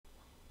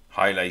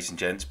Hi ladies and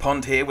gents,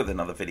 Pond here with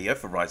another video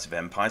for Rise of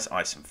Empires,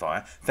 Ice and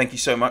Fire. Thank you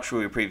so much for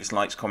all your previous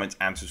likes, comments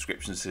and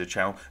subscriptions to the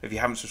channel. If you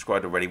haven't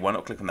subscribed already, why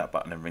not click on that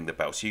button and ring the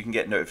bell so you can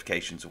get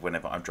notifications of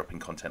whenever I'm dropping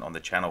content on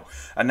the channel.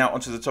 And now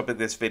onto the topic of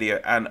this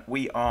video, and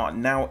we are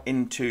now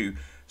into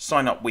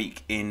sign up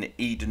week in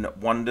Eden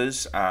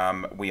Wonders.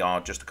 We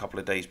are just a couple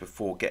of days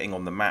before getting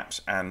on the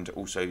maps and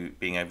also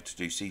being able to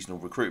do seasonal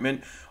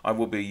recruitment. I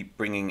will be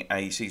bringing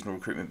a seasonal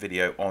recruitment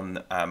video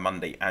on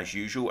Monday as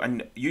usual,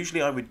 and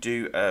usually I would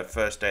do a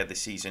first day of the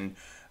season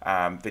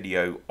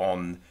video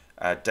on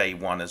day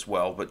one as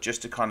well, but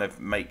just to kind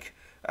of make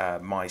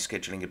my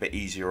scheduling a bit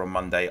easier on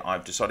Monday,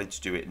 I've decided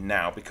to do it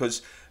now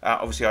because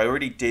obviously I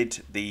already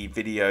did the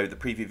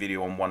preview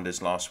video on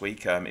Wonders last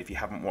week. If you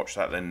haven't watched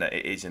that, then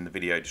it is in the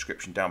video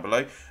description down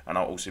below, and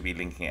I'll also be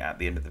linking it at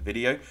the end of the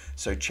video,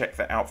 so check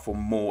that out for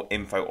more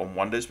info on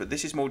Wonders. But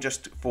this is more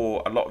just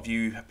for a lot of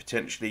you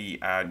potentially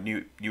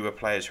newer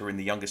players who are in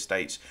the younger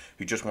states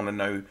who just want to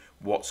know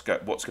what's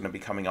going to be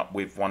coming up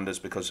with Wonders,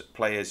 because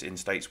players in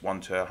states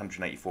 1 to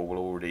 184 will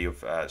already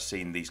have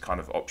seen these kind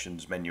of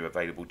options menu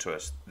available to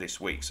us this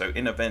week. So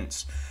in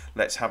events,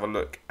 let's have a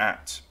look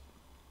at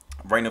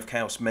Reign of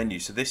Chaos menu.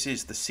 So this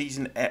is the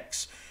Season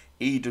X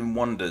Eden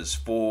Wonders.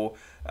 For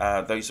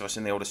those of us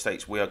in the older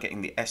states, we are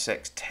getting the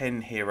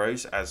SX10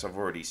 heroes, as I've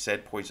already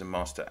said, Poison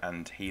Master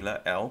and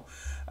Healer L.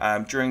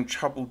 During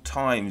troubled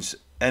times,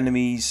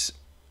 enemies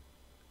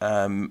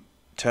come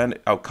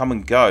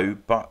and go,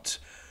 but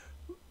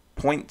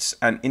points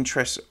and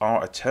interests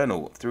are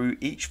eternal. Through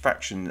each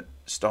faction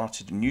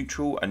started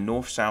neutral, a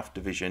north-south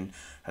division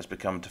has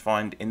become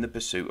defined in the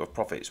pursuit of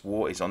profits.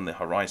 War is on the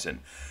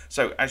horizon.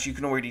 So as you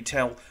can already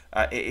tell,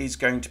 it is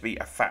going to be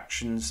a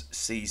factions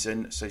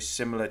season, so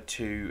similar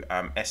to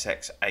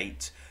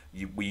SX8.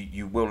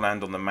 You will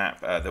land on the map.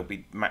 There'll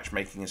be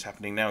matchmaking is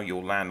happening now.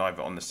 You'll land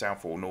either on the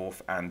south or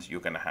north, and you're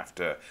going to have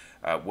to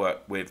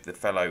work with the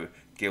fellow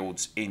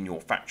guilds in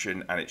your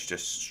faction, and it's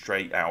just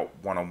straight out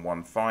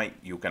one-on-one fight.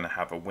 You're going to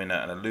have a winner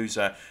and a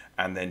loser,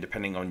 and then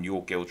depending on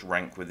your guild's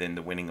rank within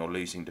the winning or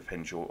losing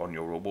depends on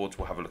your rewards.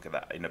 We'll have a look at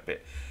that in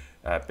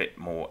a bit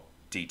more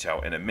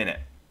detail in a minute.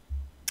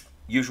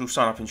 Usual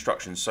sign-up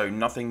instructions, so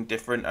nothing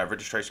different.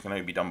 Registration can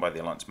only be done by the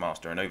Alliance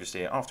Master and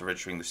Overseer. After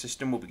registering, the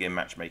system will begin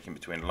matchmaking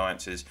between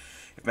alliances.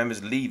 If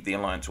members leave the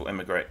alliance or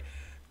emigrate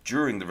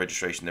during the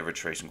registration, their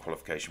registration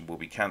qualification will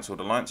be cancelled.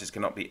 Alliances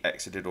cannot be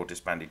exited or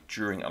disbanded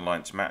during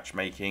alliance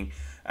matchmaking,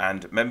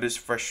 and members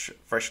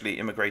freshly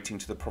immigrating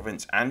to the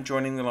province and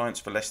joining the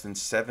alliance for less than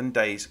 7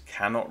 days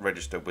cannot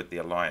register with the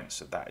alliance.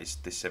 So that is,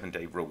 this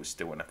 7-day rule is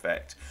still in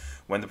effect.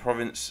 When the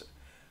province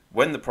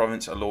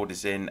a lord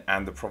is in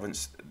and the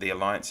province the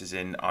alliance is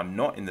in are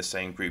not in the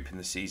same group in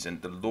the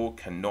season, the lord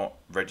cannot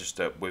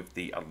register with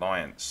the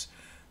alliance.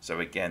 So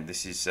again,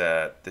 this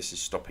is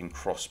stopping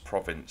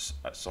cross-province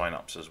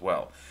sign-ups as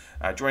well.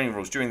 Joining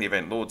rules: during the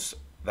event, lords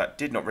that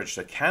did not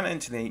register can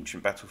enter the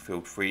ancient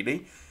battlefield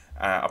freely.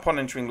 Upon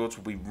entering, lords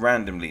will be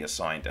randomly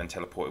assigned and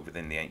teleported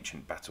within the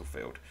ancient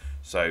battlefield.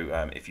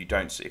 So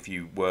if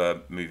you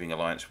were moving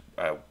alliance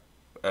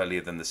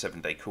earlier than the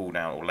 7-day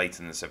cooldown, or later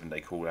than the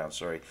 7-day cooldown,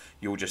 sorry,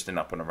 you'll just end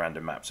up on a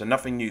random map. So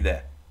nothing new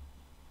there.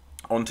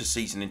 On to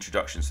season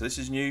introduction. So this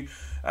is new.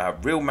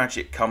 Real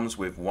magic comes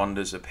with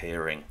wonders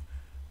appearing.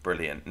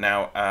 Brilliant.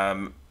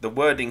 Now, the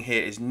wording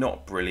here is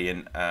not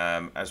brilliant.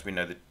 As we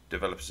know, the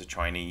developers are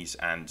Chinese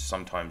and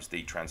sometimes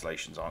the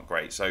translations aren't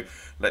great. So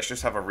let's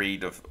just have a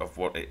read of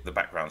what the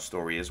background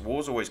story is.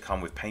 Wars always come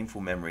with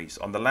painful memories.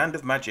 On the land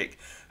of magic,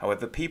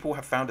 however, people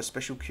have found a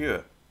special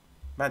cure.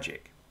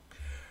 Magic.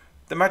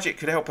 The magic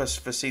could help us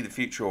foresee the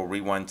future or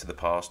rewind to the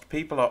past.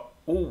 People are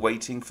all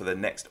waiting for the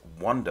next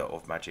wonder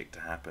of magic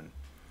to happen.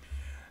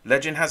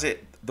 Legend has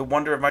it, the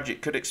wonder of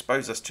magic could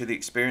expose us to the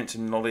experience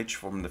and knowledge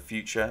from the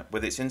future.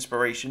 With its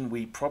inspiration,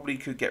 we probably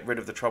could get rid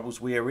of the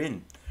troubles we are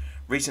in.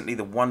 Recently,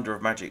 the wonder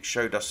of magic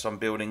showed us some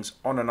buildings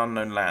on an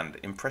unknown land,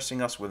 impressing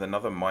us with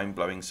another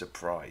mind-blowing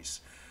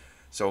surprise.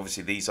 So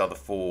obviously these are the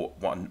 4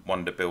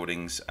 wonder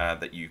buildings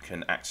that you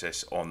can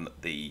access on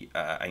the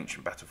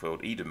ancient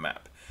battlefield Eden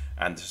map.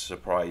 And the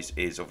surprise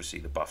is obviously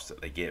the buffs that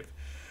they give.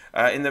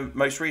 In the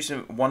most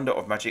recent Wonder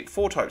of Magic,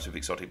 4 types of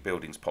exotic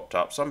buildings popped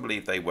up. Some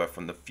believe they were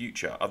from the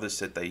future. Others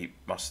said they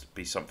must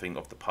be something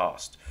of the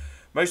past.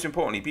 Most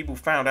importantly, people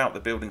found out the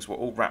buildings were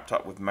all wrapped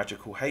up with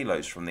magical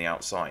halos from the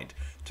outside.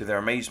 To their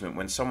amazement,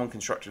 when someone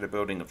constructed a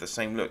building of the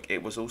same look,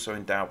 it was also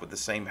endowed with the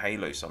same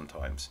halo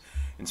sometimes.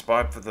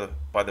 Inspired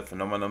by the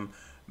phenomenon,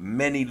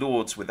 many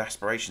lords with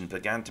aspirations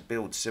began to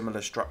build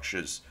similar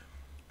structures,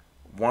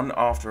 one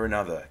after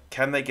another.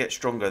 Can they get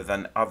stronger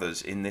than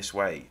others in this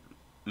way?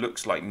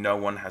 Looks like no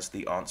one has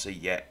the answer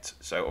yet.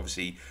 So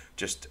obviously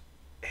just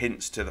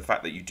hints to the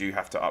fact that you do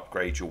have to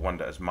upgrade your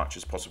wonder as much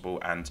as possible,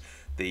 and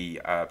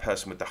the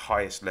person with the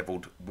highest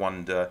leveled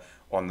wonder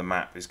on the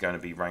map is going to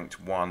be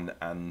ranked 1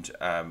 and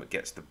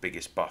gets the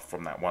biggest buff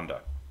from that wonder.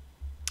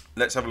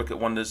 Let's have a look at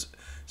wonders.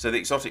 So the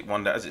exotic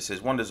wonder, as it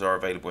says, wonders are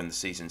available in the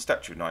season: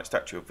 Statue of Night,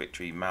 Statue of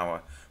Victory,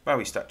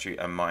 Maui statue,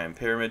 and Mayan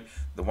pyramid.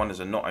 The wonders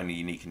are not only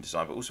unique in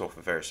design but also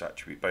offer various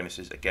attribute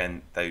bonuses.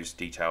 Again, those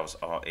details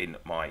are in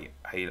my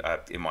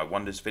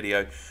wonders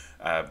video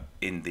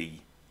in the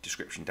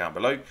description down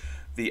below.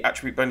 The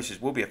attribute bonuses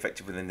will be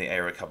effective within the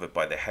area covered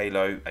by the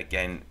halo.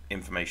 Again,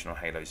 information on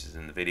halos is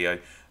in the video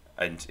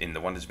and in the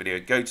wonders video.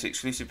 Go to the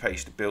exclusive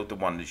page to build the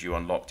wonders you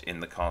unlocked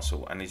in the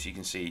castle, and as you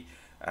can see,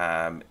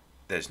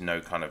 there's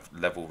no kind of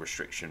level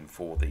restriction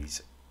for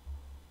these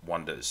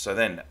wonders. So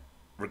then,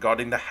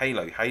 regarding the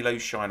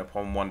halos shine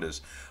upon wonders.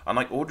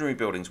 Unlike ordinary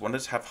buildings,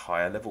 wonders have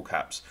higher level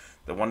caps.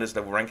 The wonders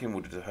level ranking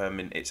will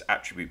determine its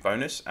attribute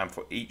bonus, and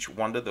for each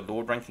wonder, the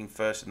Lord ranking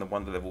first in the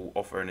wonder level will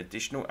offer an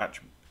additional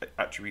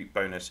attribute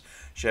bonus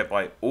shared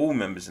by all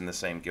members in the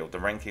same guild. The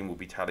ranking will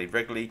be tallied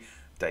regularly,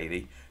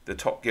 daily. The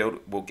top guild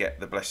will get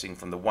the blessing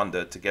from the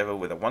wonder together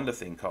with a wonder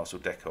themed castle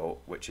decor,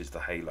 which is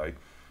the halo,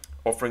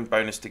 offering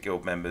bonus to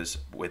guild members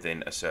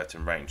within a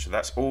certain range. So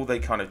that's all they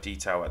kind of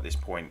detail at this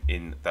point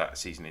in that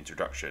season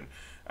introduction,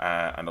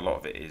 and a lot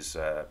of it is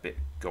a bit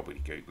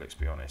gobbledygook, let's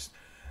be honest.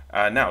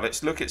 Now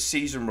let's look at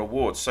season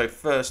rewards. So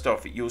first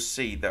off, you'll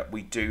see that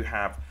we do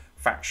have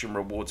faction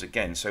rewards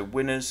again. So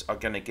winners are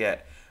going to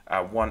get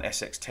one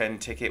SX10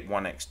 ticket,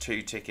 one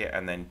X2 ticket,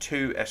 and then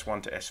 2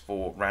 S1 to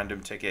S4 random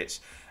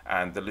tickets,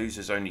 and the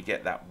losers only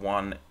get that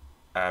one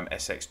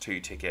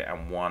SX2 ticket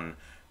and one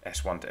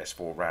S1 to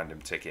S4 random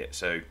ticket.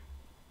 So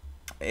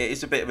it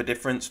is a bit of a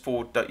difference.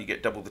 You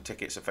get double the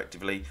tickets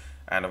effectively,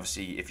 and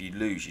obviously if you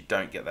lose, you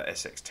don't get that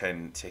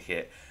SX10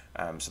 ticket,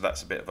 so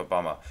that's a bit of a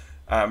bummer.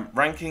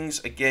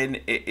 Rankings,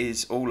 again, it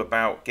is all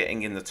about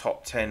getting in the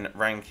top 10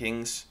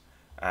 rankings,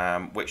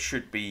 which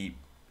should be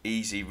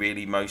easy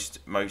really. Most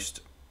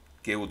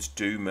guilds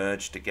do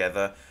merge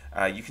together.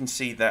 You can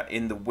see that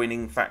in the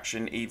winning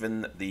faction,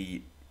 even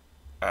the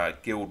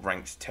guild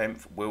ranked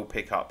 10th will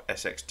pick up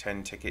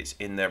SX10 tickets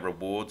in their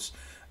rewards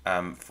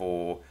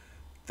for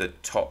the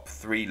top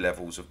 3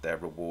 levels of their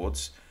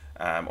rewards.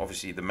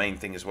 Obviously the main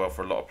thing as well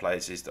for a lot of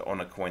players is that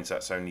honor coins,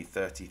 that's only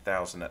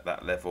 30,000 at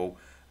that level.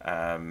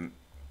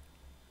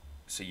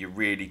 So you're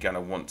really going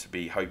to want to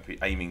be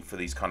aiming for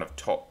these kind of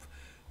top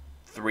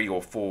 3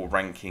 or 4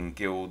 ranking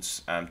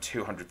guilds.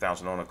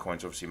 200,000 honor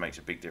coins obviously makes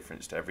a big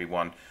difference to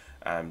everyone.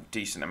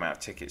 Decent amount of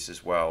tickets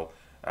as well.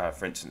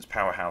 For instance,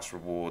 Powerhouse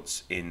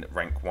rewards in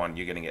rank 1,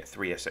 you're going to get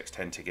 3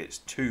 SX10 tickets,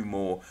 2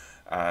 more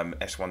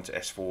S1 to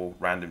S4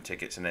 random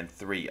tickets, and then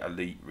 3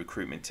 elite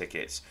recruitment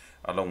tickets,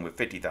 along with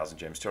 50,000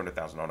 gems,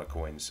 200,000 honor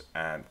coins,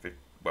 and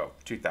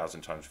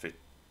 2,000 times 50,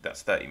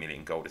 that's 30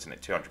 million gold, isn't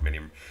it? 200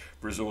 million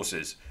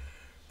resources.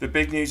 The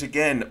big news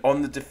again,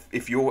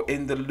 if you're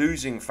in the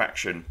losing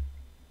faction,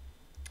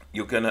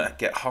 you're going to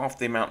get half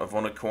the amount of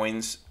honor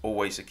coins,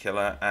 always a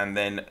killer, and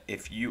then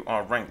if you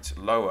are ranked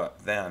lower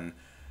than,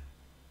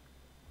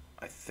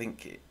 I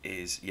think it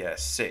is,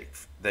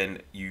 6th,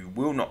 then you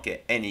will not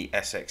get any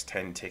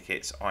SX10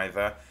 tickets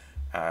either.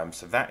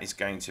 So that is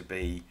going to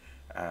be,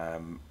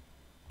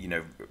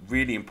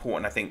 really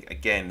important. I think,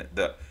 again,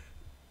 that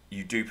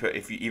you do put,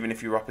 even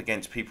if you're up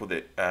against people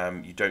that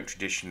you don't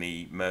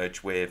traditionally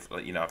merge with,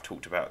 I've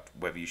talked about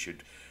whether you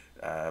should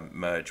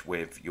merge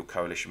with your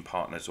coalition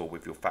partners or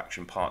with your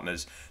faction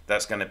partners.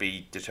 That's going to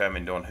be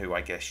determined on who I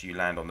guess you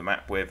land on the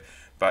map with.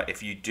 But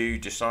if you do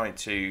decide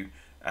to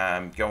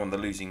go on the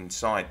losing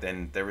side,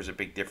 then there is a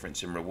big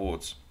difference in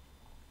rewards.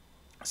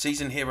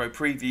 Season hero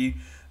preview.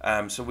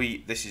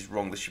 This is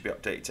wrong. This should be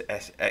updated to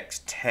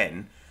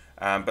SX10.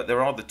 But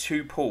there are the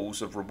 2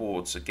 pools of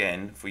rewards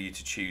again for you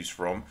to choose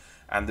from.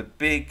 And the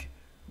big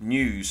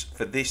news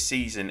for this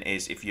season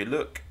is, if you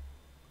look,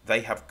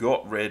 they have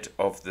got rid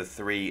of the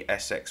 3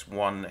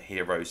 SX1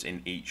 heroes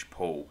in each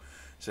pool.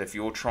 So if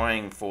you're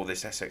trying for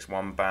this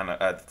SX1 banner,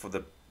 for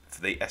the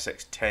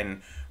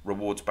SX10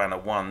 rewards banner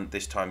 1,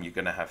 this time you're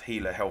going to have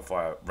Healer,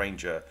 Hellfire,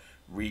 Ranger,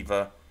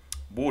 Reaver,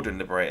 Warden,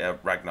 Liberator,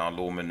 Ragnar,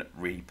 Lawman,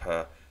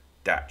 Reaper,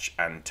 Datch,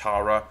 and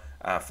Tara.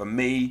 For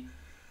me,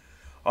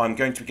 I'm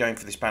going to be going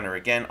for this banner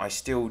again. I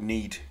still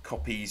need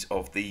copies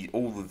of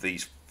all of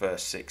these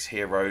first 6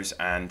 heroes,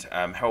 and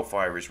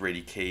Hellfire is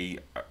really key.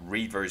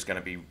 Reaver is going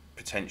to be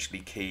potentially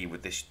key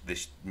with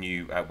this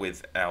new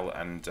with L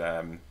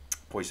and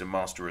Poison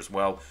Master as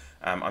well.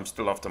 I'm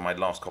still after my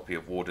last copy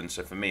of Warden,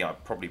 so for me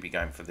I'd probably be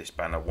going for this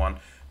banner 1.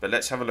 But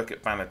let's have a look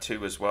at banner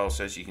 2 as well.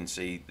 So as you can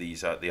see,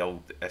 these the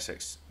old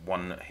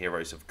SX1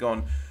 heroes have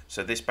gone.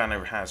 So this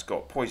banner has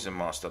got Poison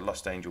Master,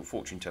 Lust Angel,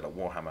 Fortune Teller,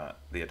 Warhammer,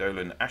 the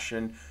Edolan,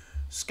 Ashen,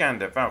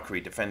 Skander, Valkyrie,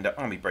 Defender,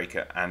 Army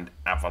Breaker, and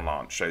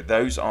Avalanche. So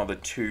those are the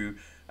 2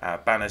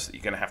 banners that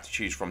you're going to have to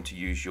choose from to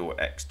use your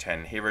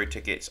X10 hero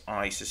tickets.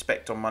 I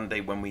suspect on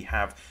Monday when we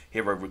have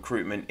hero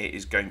recruitment, it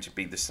is going to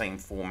be the same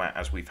format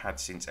as we've had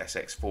since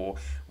SX4,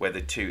 where the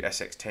 2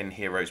 SX10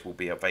 heroes will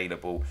be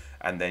available,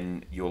 and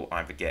then you'll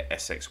either get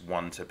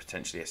SX1 to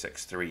potentially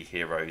SX3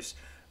 heroes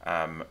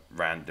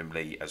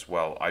randomly as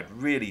well. I'd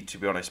really, to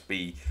be honest,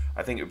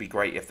 I think it would be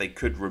great if they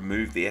could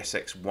remove the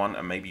SX1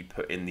 and maybe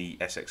put in the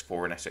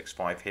SX4 and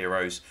SX5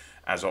 heroes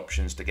as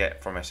options to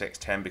get from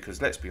SX10, because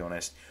let's be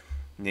honest,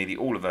 nearly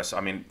all of us,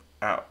 I mean,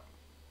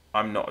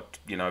 I'm not,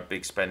 you know, a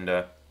big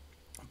spender,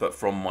 but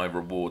from my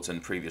rewards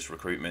and previous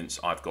recruitments,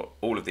 I've got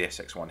all of the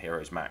SX1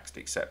 heroes maxed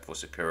except for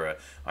Sakura.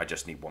 I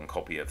just need one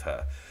copy of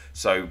her.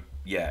 So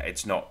yeah,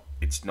 it's not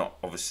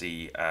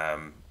obviously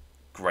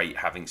great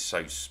having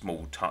so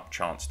small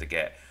chance to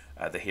get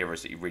the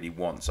heroes that you really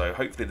want. So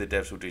hopefully the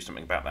devs will do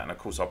something about that, and of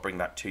course I'll bring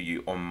that to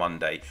you on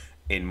Monday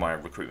in my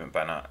recruitment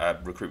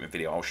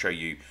video. I'll show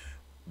you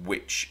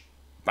which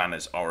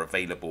banners are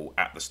available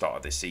at the start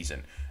of this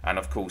season, and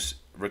of course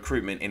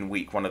recruitment in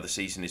week 1 of the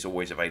season is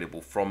always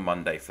available from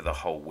Monday for the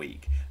whole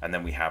week, and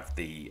then we have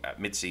the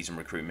mid-season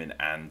recruitment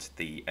and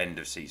the end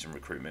of season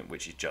recruitment,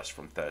 which is just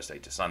from Thursday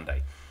to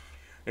Sunday.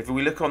 If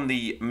we look on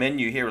the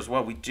menu here as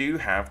well, we do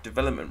have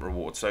development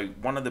rewards. So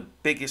one of the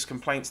biggest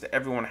complaints that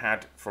everyone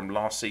had from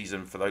last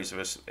season, for those of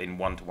us in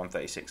 1 to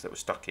 136 that were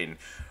stuck in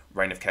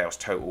Reign of Chaos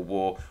Total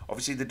War,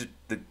 obviously the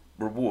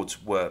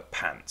rewards were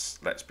pants,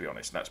 let's be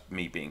honest. That's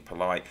me being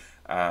polite.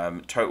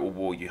 Total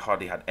War, you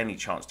hardly had any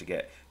chance to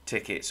get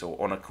tickets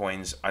or honor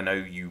coins. I know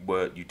you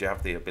do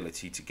have the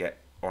ability to get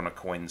honor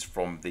coins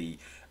from the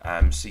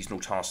seasonal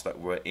tasks that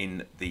were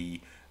in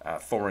the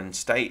foreign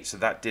state, so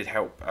that did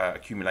help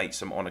accumulate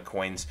some honor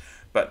coins.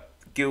 But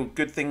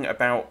good thing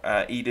about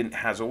Eden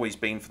has always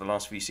been, for the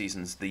last few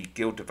seasons, the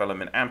guild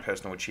development and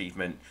personal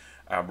achievement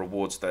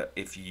rewards that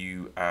if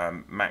you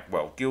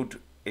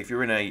if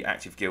you're in an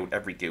active guild,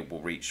 every guild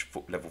will reach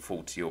level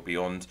 40 or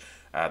beyond.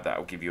 That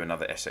will give you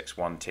another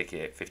SX1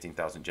 ticket,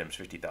 15,000 gems,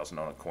 50,000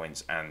 honor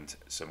coins, and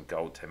some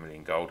gold, 10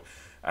 million gold.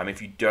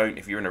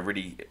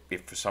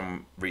 If for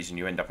some reason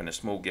you end up in a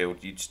small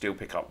guild, you'd still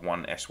pick up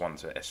one S1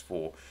 to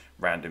S4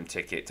 random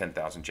ticket,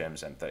 10,000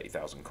 gems and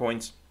 30,000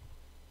 coins.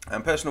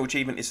 And personal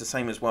achievement is the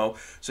same as well,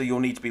 so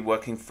you'll need to be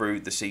working through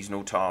the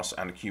seasonal tasks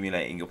and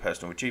accumulating your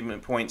personal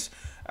achievement points.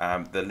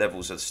 The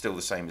levels are still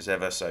the same as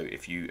ever, so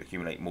if you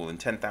accumulate more than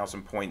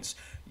 10,000 points,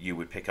 you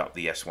would pick up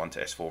the S1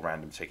 to S4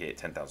 random ticket,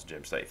 10,000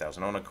 gems,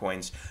 30,000 honor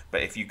coins.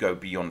 But if you go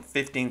beyond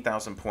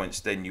 15,000 points,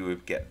 then you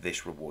would get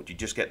this reward. You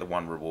just get the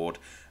one reward,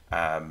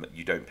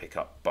 you don't pick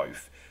up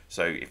both.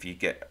 So if you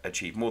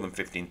achieve more than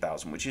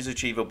 15,000, which is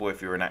achievable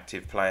if you're an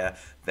active player,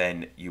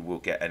 then you will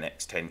get an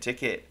X10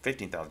 ticket,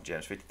 15,000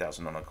 gems,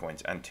 50,000 honor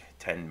coins, and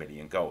 10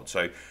 million gold.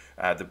 So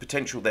the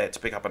potential there to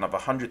pick up another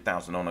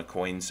 100,000 honor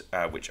coins,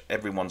 which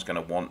everyone's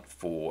going to want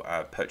for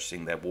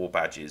purchasing their war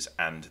badges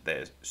and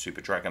their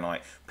Super Dragonite,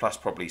 plus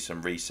probably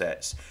some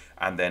resets,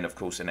 and then of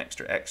course an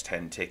extra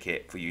X10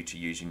 ticket for you to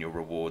use in your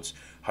rewards.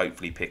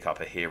 Hopefully pick up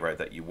a hero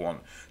that you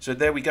want. So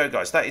there we go,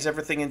 guys. That is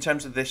everything in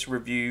terms of this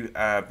review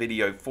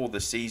video for the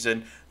season.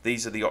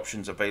 These are the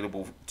options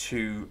available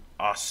to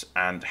us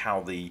and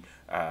how the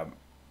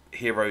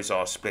heroes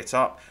are split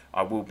up.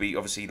 I will be,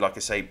 obviously, like I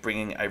say,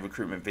 bringing a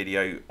recruitment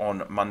video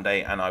on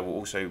Monday, and I will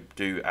also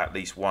do at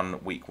least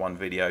one week 1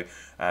 video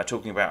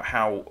talking about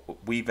how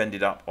we've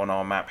ended up on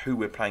our map, who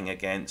we're playing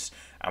against,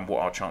 and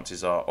what our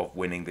chances are of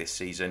winning this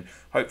season.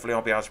 Hopefully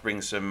I'll be able to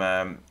bring some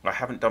I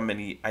haven't done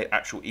many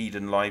actual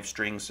Eden live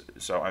streams,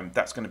 so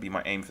that's going to be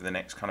my aim for the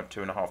next kind of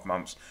 2.5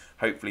 months.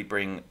 Hopefully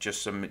bring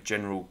just some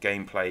general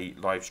gameplay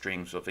live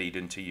streams of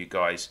Eden to you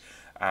guys,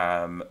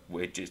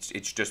 which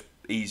it's just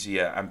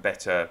easier and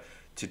better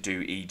to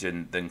do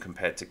Eden than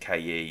compared to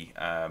KE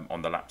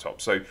on the laptop.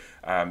 So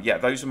yeah,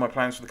 those are my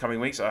plans for the coming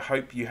weeks. I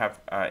hope you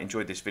have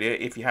enjoyed this video.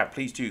 If you have,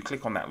 please do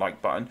click on that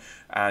like button,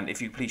 and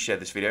if you please share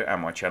this video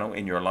and my channel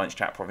in your Alliance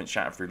chat, Province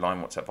chat, through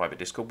Line, WhatsApp, Viber,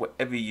 Discord,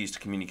 whatever you use to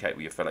communicate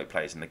with your fellow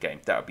players in the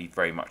game. That would be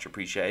very much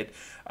appreciated.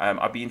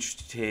 I'd be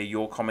interested to hear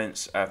your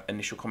comments,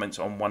 initial comments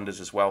on Wonders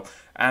as well,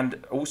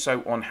 and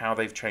also on how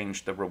they've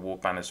changed the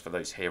reward banners for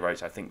those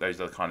heroes. I think those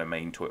are the kind of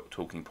main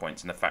talking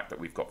points, and the fact that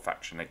we've got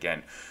faction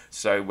again.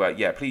 So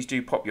yeah, please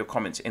do pop your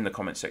comments in the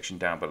comment section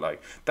down below.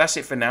 That's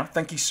it for now.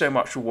 Thank you so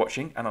much for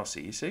watching, and I'll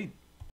see you soon.